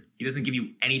pressure. He doesn't give you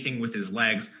anything with his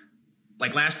legs.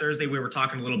 Like last Thursday, we were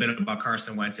talking a little bit about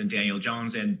Carson Wentz and Daniel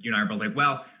Jones, and you and I are both like,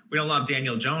 well, we don't love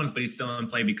Daniel Jones, but he's still in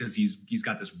play because he's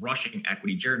got this rushing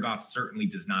equity. Jared Goff certainly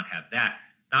does not have that.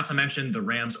 Not to mention the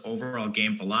Rams' overall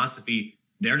game philosophy.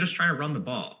 They're just trying to run the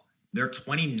ball. They're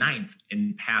 29th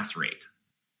in pass rate.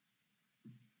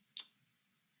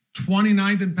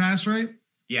 29th in pass rate?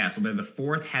 Yeah, so they're the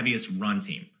fourth heaviest run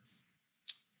team.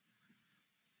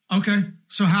 Okay,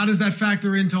 so how does that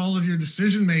factor into all of your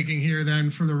decision-making here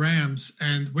then for the Rams?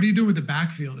 And what do you do with the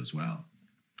backfield as well?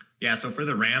 Yeah, so for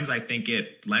the Rams, I think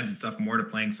it lends itself more to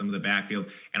playing some of the backfield.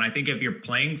 And I think if you're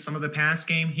playing some of the pass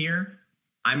game here,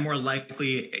 I'm more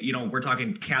likely, we're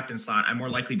talking captain slot, I'm more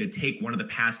likely to take one of the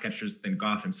pass catchers than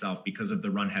Goff himself because of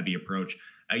the run-heavy approach.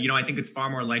 I think it's far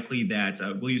more likely that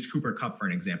we'll use Cooper Kupp for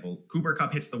an example. Cooper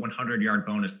Kupp hits the 100-yard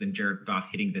bonus than Jared Goff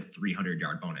hitting the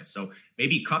 300-yard bonus. So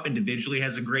maybe Kupp individually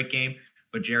has a great game,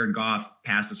 but Jared Goff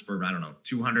passes for,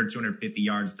 200, 250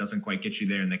 yards, doesn't quite get you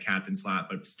there in the captain slot,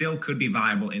 but still could be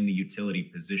viable in the utility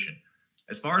position.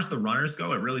 As far as the runners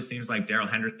go, it really seems like Darrell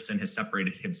Henderson has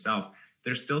separated himself.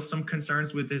 There's still some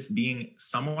concerns with this being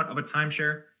somewhat of a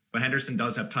timeshare, but Henderson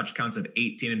does have touch counts of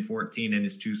 18 and 14 in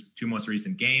his two most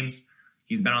recent games.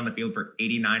 He's been on the field for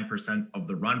 89% of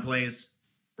the run plays,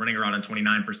 running around on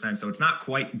 29%. So it's not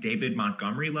quite David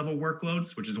Montgomery level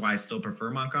workloads, which is why I still prefer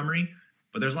Montgomery.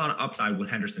 But there's a lot of upside with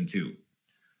Henderson too.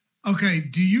 Okay,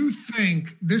 do you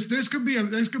think this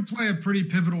could play a pretty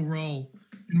pivotal role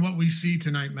in what we see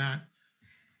tonight, Matt?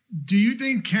 Do you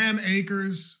think Cam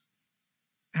Akers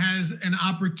has an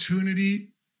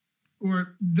opportunity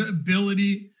or the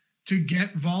ability to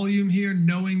get volume here,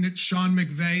 knowing that Sean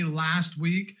McVay last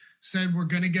week said we're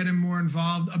going to get him more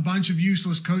involved? A bunch of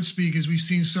useless coach speak, as we've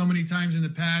seen so many times in the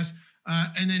past,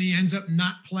 and then he ends up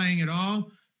not playing at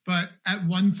all. But at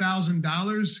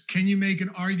 $1,000, can you make an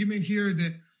argument here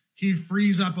that he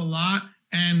frees up a lot?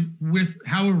 And with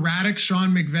how erratic Sean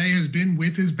McVay has been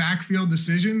with his backfield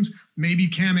decisions, maybe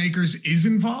Cam Akers is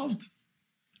involved?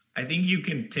 I think you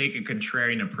can take a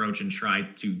contrarian approach and try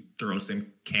to throw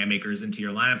some Cam Akers into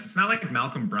your lineups. It's not like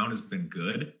Malcolm Brown has been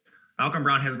good. Malcolm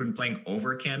Brown has been playing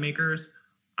over Cam Akers.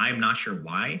 I'm not sure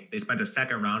why. They spent a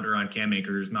second rounder on Cam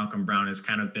Akers. Malcolm Brown has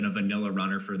kind of been a vanilla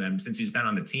runner for them since he's been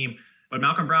on the team. But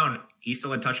Malcolm Brown, he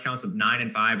still had touch counts of 9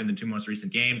 and 5 in the two most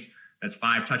recent games. That's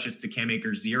 5 touches to Cam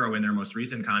Akers, 0 in their most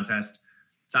recent contest.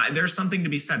 So there's something to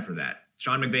be said for that.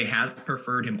 Sean McVay has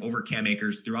preferred him over Cam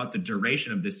Akers throughout the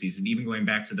duration of this season, even going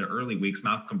back to the early weeks.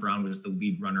 Malcolm Brown was the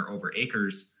lead runner over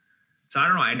Akers. So I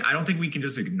don't know. I don't think we can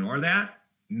just ignore that.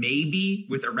 Maybe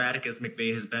with erratic as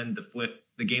McVay has been,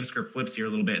 the game script flips here a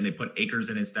little bit and they put Akers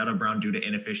in instead of Brown due to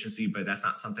inefficiency, but that's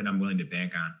not something I'm willing to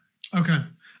bank on. Okay.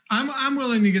 I'm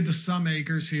willing to get to some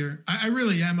Akers here. I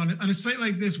really am. On a site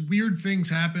like this, weird things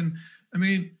happen. I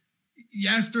mean,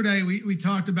 yesterday we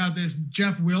talked about this.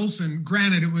 Jeff Wilson,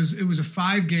 granted, it was a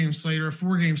 5-game slate or a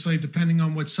 4-game slate, depending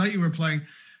on what site you were playing.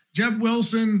 Jeff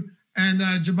Wilson and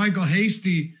JaMychal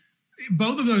Hasty,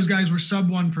 both of those guys were sub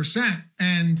 1%.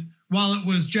 And while it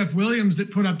was Jeff Williams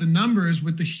that put up the numbers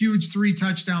with the huge 3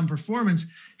 touchdown performance,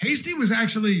 Hasty was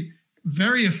actually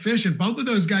very efficient. Both of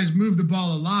those guys moved the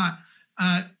ball a lot.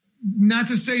 Not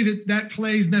to say that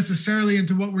plays necessarily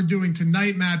into what we're doing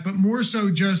tonight, Matt, but more so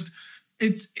just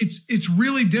it's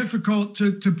really difficult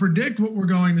to predict what we're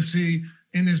going to see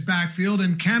in this backfield.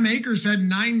 And Cam Akers had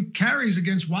 9 carries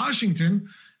against Washington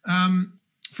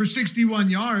for 61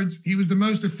 yards. He was the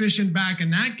most efficient back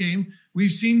in that game.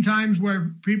 We've seen times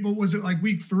where was it like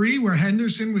week 3 where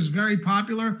Henderson was very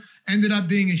popular, ended up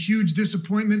being a huge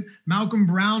disappointment. Malcolm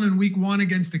Brown in week 1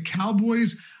 against the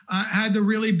Cowboys had the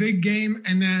really big game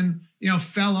and then,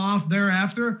 fell off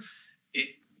thereafter.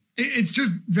 It's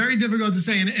just very difficult to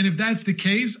say. And if that's the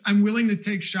case, I'm willing to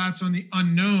take shots on the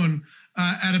unknown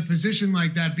at a position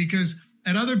like that, because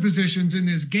at other positions in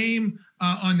this game,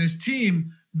 on this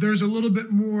team, there's a little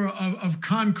bit more of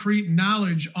concrete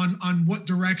knowledge on what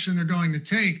direction they're going to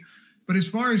take. But as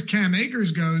far as Cam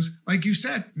Akers goes, like you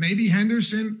said, maybe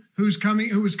Henderson, who was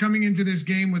coming into this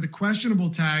game with a questionable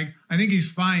tag, I think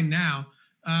he's fine now.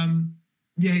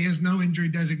 He has no injury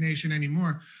designation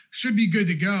anymore. Should be good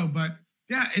to go. But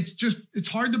yeah, it's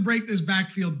hard to break this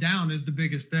backfield down is the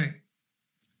biggest thing.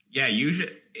 Yeah,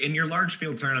 usually in your large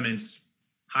field tournaments,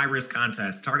 high risk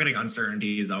contests, targeting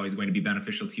uncertainty is always going to be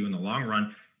beneficial to you in the long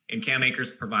run. And Cam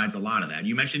Akers provides a lot of that.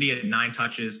 You mentioned he had 9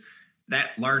 touches.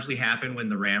 That largely happened when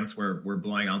the Rams were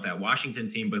blowing out that Washington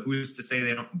team, but who's to say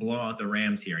they don't blow out the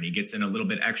Rams here? And he gets in a little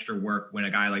bit extra work when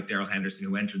a guy like Darrell Henderson,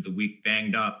 who entered the week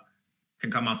banged up, can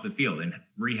come off the field and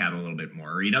rehab a little bit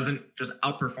more. Or he doesn't just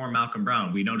outperform Malcolm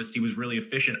Brown. We noticed he was really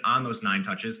efficient on those 9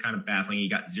 touches, kind of baffling. He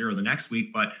got 0 the next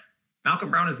week, but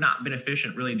Malcolm Brown has not been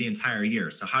efficient really the entire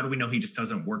year. So how do we know he just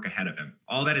doesn't work ahead of him?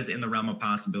 All that is in the realm of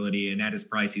possibility, and at his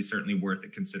price, he's certainly worth a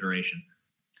consideration.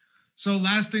 So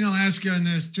last thing I'll ask you on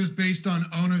this, just based on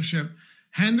ownership,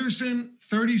 Henderson,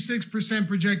 36%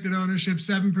 projected ownership,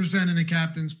 7% in the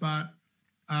captain spot.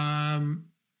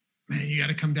 Man, you got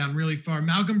to come down really far.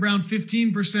 Malcolm Brown,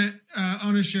 15%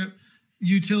 ownership,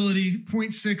 utility,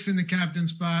 0.6 in the captain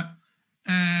spot.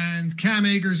 And Cam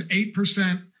Akers,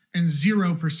 8% and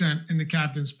 0% in the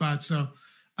captain spot. So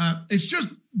it's just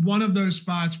one of those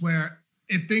spots where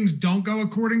if things don't go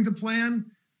according to plan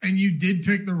and you did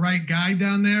pick the right guy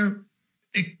down there,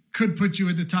 it could put you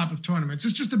at the top of tournaments.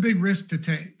 It's just a big risk to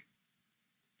take.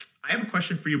 I have a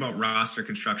question for you about roster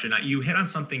construction. Now, you hit on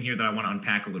something here that I want to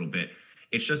unpack a little bit.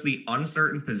 It's just the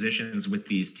uncertain positions with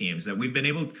these teams that we've been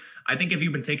able – I think if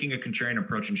you've been taking a contrarian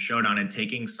approach in Showdown and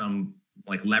taking some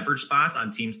like leverage spots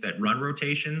on teams that run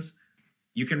rotations,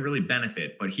 you can really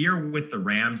benefit. But here with the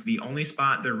Rams, the only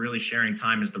spot they're really sharing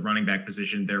time is the running back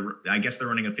position. I guess they're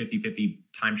running a 50-50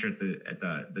 timeshare at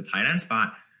the tight end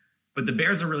spot. But the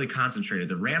Bears are really concentrated.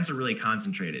 The Rams are really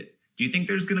concentrated. Do you think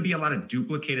there's going to be a lot of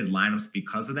duplicated lineups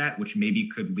because of that, which maybe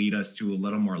could lead us to a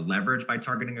little more leverage by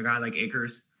targeting a guy like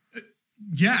Akers?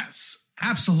 Yes,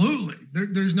 absolutely.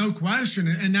 There's no question.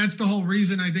 And that's the whole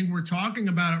reason I think we're talking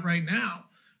about it right now,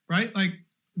 right? Like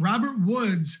Robert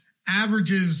Woods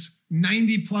averages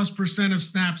 90+% of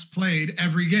snaps played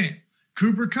every game.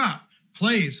 Cooper Kupp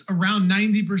plays around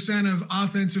 90% of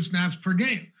offensive snaps per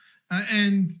game.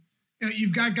 And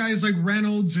you've got guys like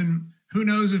Reynolds, and who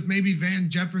knows if maybe Van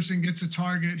Jefferson gets a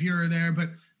target here or there, but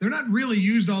they're not really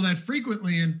used all that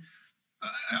frequently. And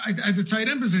at the tight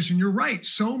end position, you're right.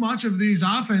 So much of these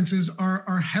offenses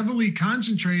are heavily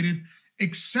concentrated,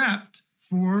 except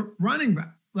for running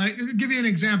back. Like, I'll give you an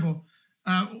example.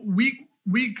 Week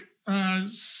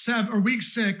 7 or week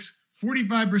 6,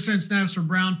 45% snaps for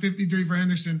Brown, 53 for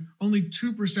Henderson, only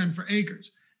 2% for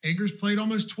Akers. Akers played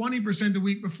almost 20% the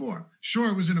week before. Sure,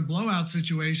 it was in a blowout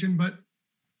situation, but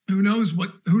who knows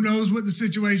what the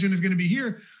situation is going to be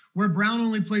here, where Brown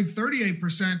only played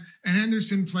 38% and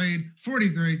Henderson played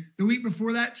 43%. The week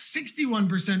before that,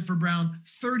 61% for Brown,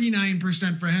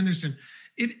 39% for Henderson.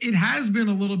 It has been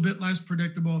a little bit less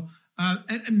predictable.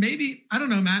 And maybe, I don't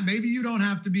know, Matt, maybe you don't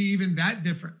have to be even that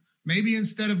different. Maybe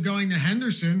instead of going to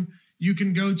Henderson, you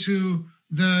can go to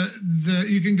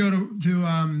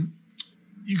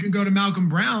you can go to Malcolm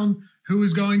Brown, who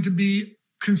is going to be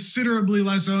considerably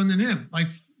less owned than him, like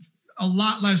a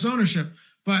lot less ownership.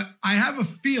 But I have a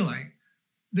feeling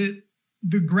that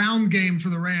the ground game for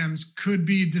the Rams could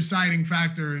be a deciding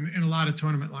factor in a lot of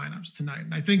tournament lineups tonight.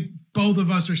 And I think both of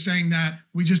us are saying that.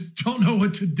 We just don't know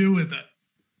what to do with it.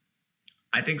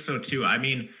 I think so too. I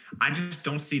mean, I just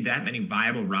don't see that many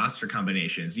viable roster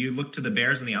combinations. You look to the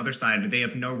Bears on the other side, they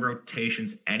have no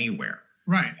rotations anywhere.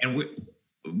 Right. And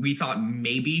We thought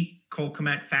maybe Cole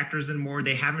Kmet factors in more.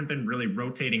 They haven't been really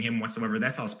rotating him whatsoever.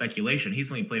 That's all speculation.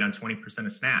 He's only played on 20%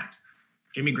 of snaps.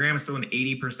 Jimmy Graham is still an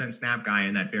 80% snap guy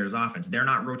in that Bears offense. They're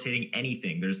not rotating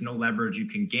anything. There's no leverage you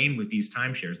can gain with these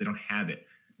timeshares. They don't have it.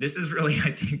 This is really,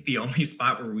 I think, the only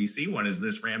spot where we see one is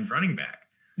this Rams running back.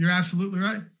 You're absolutely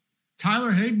right.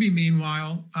 Tyler Higbee,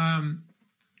 meanwhile,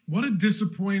 what a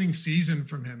disappointing season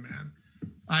from him,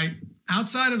 man.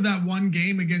 Outside of that one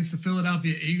game against the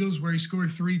Philadelphia Eagles where he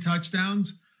scored 3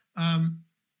 touchdowns,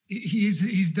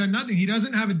 he's done nothing. He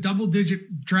doesn't have a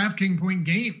double-digit DraftKings point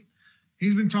game.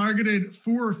 He's been targeted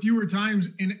 4 or fewer times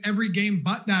in every game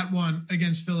but that one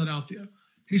against Philadelphia.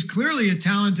 He's clearly a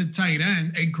talented tight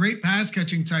end, a great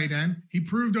pass-catching tight end. He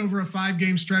proved over a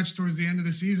 5-game stretch towards the end of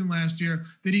the season last year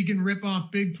that he can rip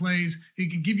off big plays, he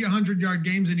can give you 100-yard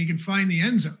games, and he can find the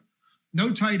end zone.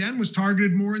 No tight end was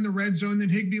targeted more in the red zone than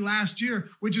Higbee last year,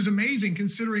 which is amazing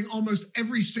considering almost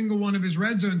every single one of his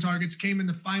red zone targets came in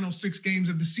the final 6 games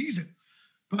of the season.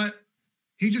 But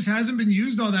he just hasn't been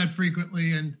used all that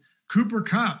frequently. And Cooper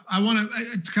Kupp, I want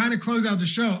to kind of close out the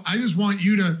show. I just want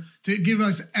you to give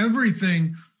us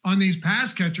everything on these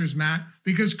pass catchers, Matt,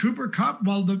 because Cooper Kupp,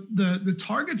 while the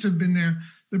targets have been there,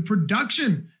 the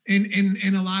production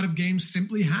in a lot of games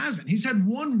simply hasn't. He's had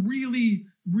one really,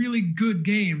 really good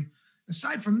game.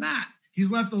 Aside from that,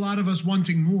 he's left a lot of us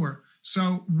wanting more.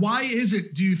 So why is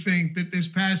it, do you think, that this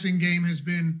passing game has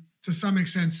been to some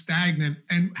extent stagnant,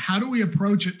 and how do we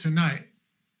approach it tonight?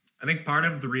 I think part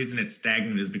of the reason it's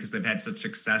stagnant is because they've had such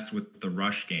success with the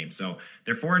rush game. So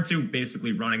they're 4-2,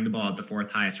 basically running the ball at the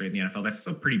 4th highest rate in the NFL. That's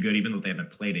still pretty good, even though they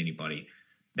haven't played anybody.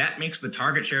 That makes the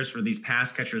target shares for these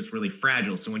pass catchers really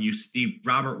fragile. So when you see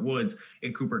Robert Woods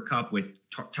and Cooper Kupp with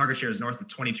target shares north of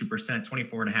 22%,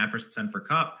 24.5% for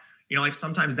Kupp, like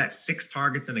sometimes that's 6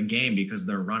 targets in a game because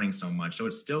they're running so much. So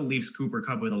it still leaves Cooper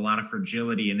Kupp with a lot of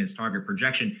fragility in his target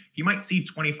projection. He might see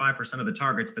 25% of the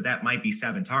targets, but that might be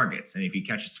 7 targets. And if he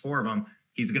catches 4 of them,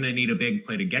 he's going to need a big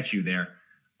play to get you there.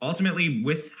 Ultimately,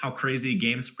 with how crazy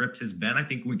game script has been, I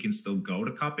think we can still go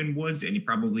to Kupp and Woods, and you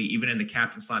probably even in the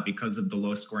captain slot because of the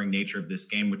low scoring nature of this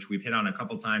game, which we've hit on a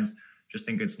couple times. Just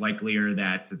think it's likelier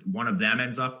that one of them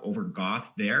ends up over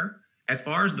Goff there. As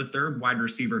far as the third wide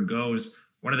receiver goes,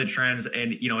 one of the trends,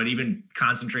 and it even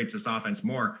concentrates this offense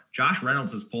more, Josh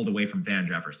Reynolds has pulled away from Van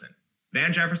Jefferson.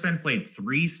 Van Jefferson played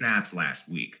 3 snaps last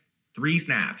week. 3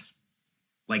 snaps.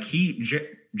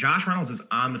 Josh Reynolds is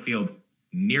on the field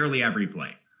nearly every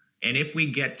play. And if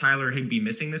we get Tyler Higbee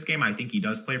missing this game, I think he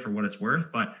does play for what it's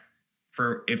worth. But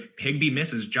if Higbee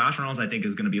misses, Josh Reynolds, I think,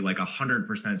 is going to be like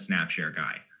 100% snap share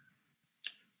guy.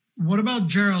 What about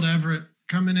Gerald Everett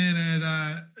coming in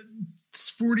at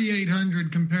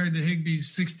 4,800 compared to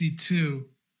Higbee's 62?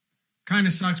 Kind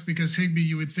of sucks because Higbee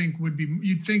you'd think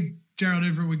Gerald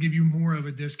Everett would give you more of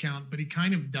a discount, but he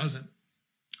kind of doesn't.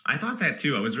 I thought that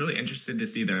too. I was really interested to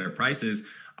see their prices.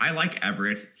 I like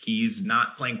Everett. He's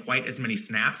not playing quite as many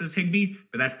snaps as Higbee,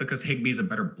 but that's because Higbee's a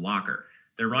better blocker.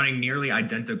 They're running nearly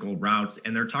identical routes,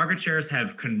 and their target shares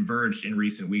have converged in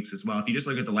recent weeks as well. If you just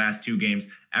look at the last 2 games,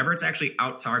 Everett's actually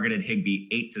out-targeted Higbee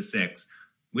 8-6.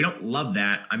 We don't love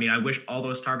that. I mean, I wish all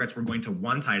those targets were going to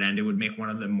one tight end. It would make one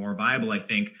of them more viable, I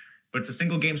think. But it's a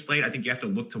single game slate. I think you have to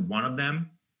look to one of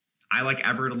them. I like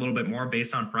Everett a little bit more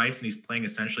based on price, and he's playing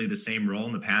essentially the same role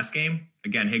in the pass game.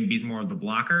 Again, Higbee's more of the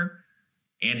blocker,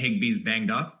 and Higbee's banged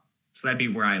up. So that'd be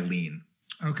where I lean.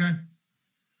 Okay.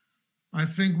 I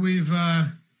think we've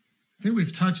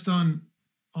touched on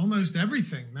almost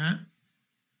everything, Matt.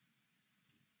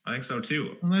 I think so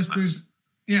too. Unless there's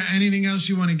anything else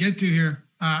you want to get to here.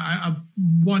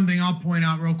 One thing I'll point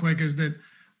out real quick is that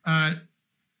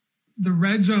the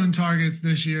red zone targets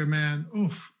this year, man,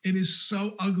 it is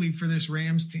so ugly for this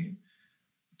Rams team.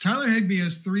 Tyler Higbee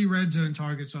has 3 red zone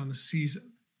targets on the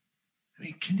season. I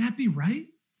mean, can that be right?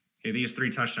 Yeah, he has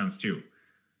 3 touchdowns too.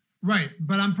 Right,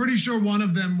 but I'm pretty sure one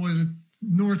of them was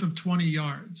north of 20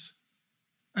 yards.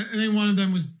 I think one of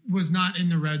them was not in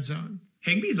the red zone.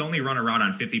 Higbee's only run a route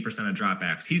on 50% of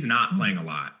dropbacks. He's not playing a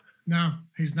lot. No,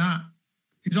 he's not.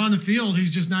 He's on the field.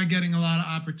 He's just not getting a lot of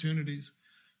opportunities.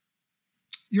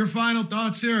 Your final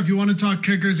thoughts here, if you want to talk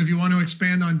kickers, if you want to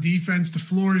expand on defense, the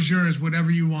floor is yours,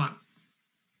 whatever you want.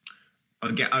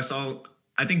 Again, so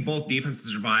I think both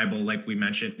defenses are viable, like we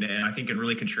mentioned, and I think in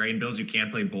really contrarian builds, you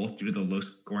can't play both due to the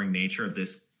low-scoring nature of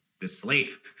this slate.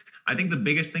 I think the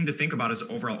biggest thing to think about is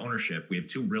overall ownership. We have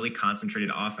 2 really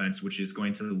concentrated offense, which is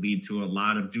going to lead to a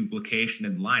lot of duplication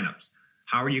in lineups.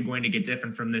 How are you going to get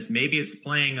different from this? Maybe it's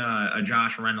playing a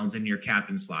Josh Reynolds in your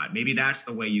captain slot. Maybe that's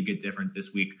the way you get different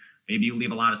this week. Maybe you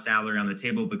leave a lot of salary on the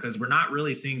table because we're not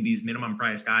really seeing these minimum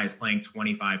price guys playing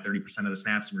 25, 30% of the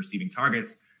snaps and receiving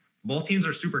targets. both teams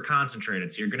are super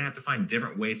concentrated, so you're going to have to find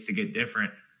different ways to get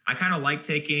different. I kind of like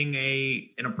taking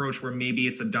an approach where maybe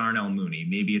it's a Darnell Mooney,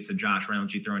 maybe it's a Josh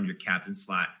Reynolds you throw in your captain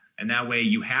slot. And that way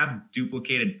you have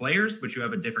duplicated players, but you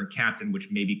have a different captain, which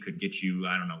maybe could get you,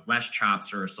 I don't know, less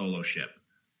chops or a solo ship.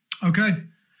 Okay.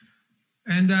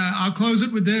 And I'll close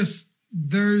it with this.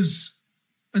 There's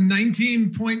a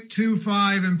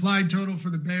 19.25 implied total for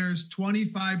the Bears,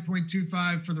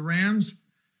 25.25 for the Rams.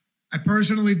 I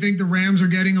personally think the Rams are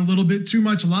getting a little bit too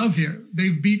much love here.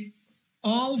 They've beat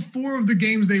all 4 of the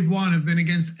games they've won have been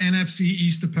against NFC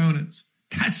East opponents.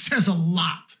 That says a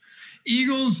lot.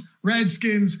 Eagles,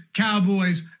 Redskins,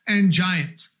 Cowboys, and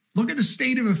Giants. Look at the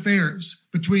state of affairs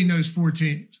between those 4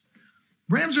 teams.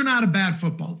 Rams are not a bad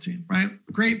football team, right?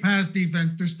 Great pass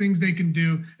defense. There's things they can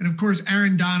do. And of course,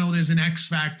 Aaron Donald is an X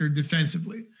factor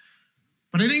defensively.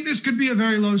 But I think this could be a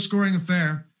very low scoring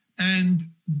affair. And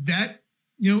that,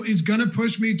 is going to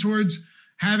push me towards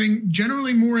having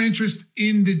generally more interest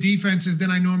in the defenses than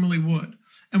I normally would.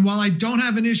 And while I don't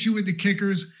have an issue with the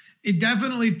kickers, it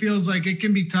definitely feels like it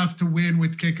can be tough to win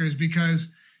with kickers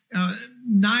because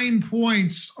 9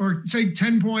 points or say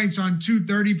 10 points on 2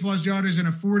 30-plus yarders and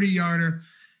a 40-yarder,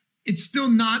 it's still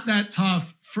not that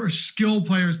tough for skill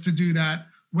players to do that,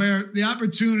 where the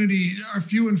opportunity are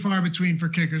few and far between for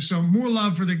kickers. So more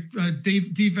love for the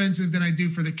defenses than I do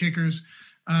for the kickers.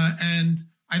 And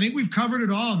I think we've covered it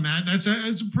all, Matt. It's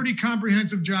a pretty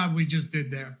comprehensive job we just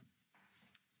did there.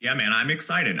 Yeah, man, I'm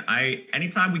excited.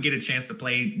 Anytime we get a chance to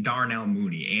play Darnell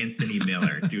Mooney, Anthony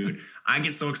Miller, dude, I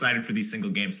get so excited for these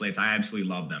single game slates. I absolutely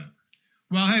love them.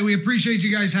 Well, hey, we appreciate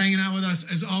you guys hanging out with us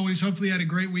as always. Hopefully you had a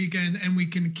great weekend and we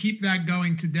can keep that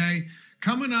going today.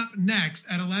 Coming up next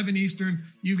at 11 Eastern,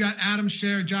 you got Adam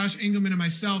Scher, Josh Engelman, and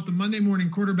myself, the Monday Morning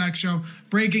Quarterback Show,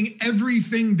 breaking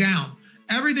everything down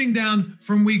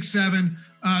from week 7.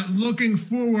 Looking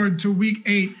forward to week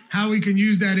 8, how we can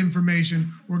use that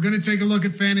information. We're going to take a look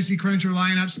at Fantasy Cruncher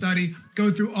lineup study,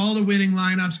 go through all the winning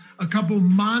lineups, a couple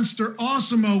monster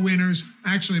Awesemo winners.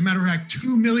 Actually, a matter of fact,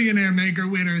 2 Millionaire Maker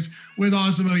winners with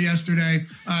Awesemo yesterday.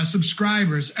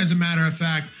 Subscribers, as a matter of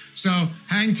fact. So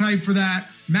hang tight for that.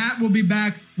 Matt will be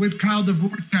back with Kyle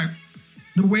Dvorak.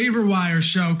 The Waiver Wire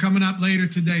Show coming up later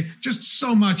today. Just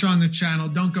so much on the channel.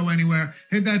 Don't go anywhere.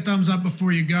 Hit that thumbs up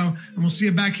before you go. And we'll see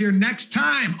you back here next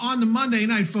time on the Monday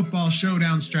Night Football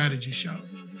Showdown Strategy Show.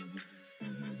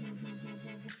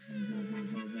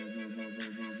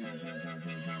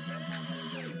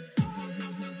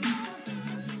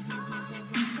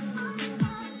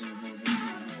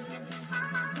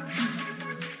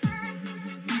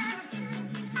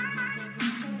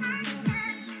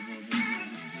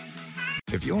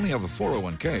 If you only have a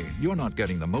 401k, you're not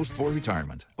getting the most for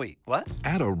retirement. Wait, what?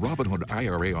 Add a Robinhood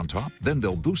IRA on top, then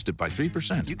they'll boost it by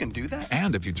 3%. You can do that?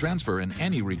 And if you transfer in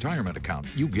any retirement account,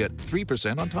 you get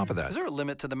 3% on top of that. Is there a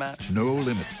limit to the match? No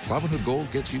limit. Robinhood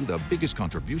Gold gets you the biggest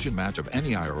contribution match of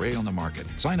any IRA on the market.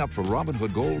 Sign up for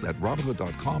Robinhood Gold at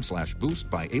Robinhood.com/boost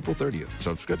by April 30th.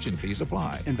 Subscription fees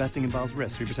apply. Investing involves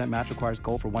risk. 3% match requires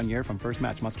gold for 1 year from first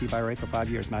match. Must keep IRA for 5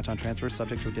 years. Match on transfers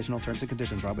subject to additional terms and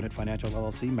conditions. Robinhood Financial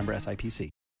LLC, member SIPC.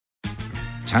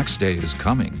 Tax day is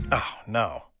coming. Oh,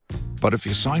 no. But if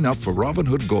you sign up for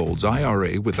Robinhood Gold's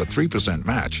IRA with a 3%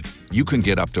 match, you can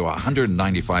get up to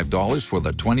 $195 for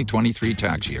the 2023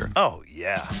 tax year. Oh,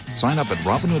 yeah. Sign up at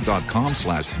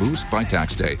Robinhood.com/boost by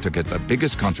tax day to get the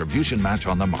biggest contribution match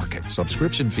on the market.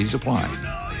 Subscription fees apply.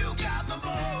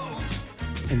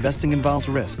 Investing involves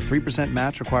risk. 3%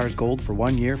 match requires gold for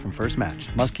 1 year from first match.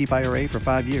 Must keep IRA for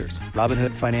 5 years.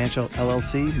 Robinhood Financial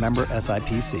LLC, member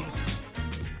SIPC.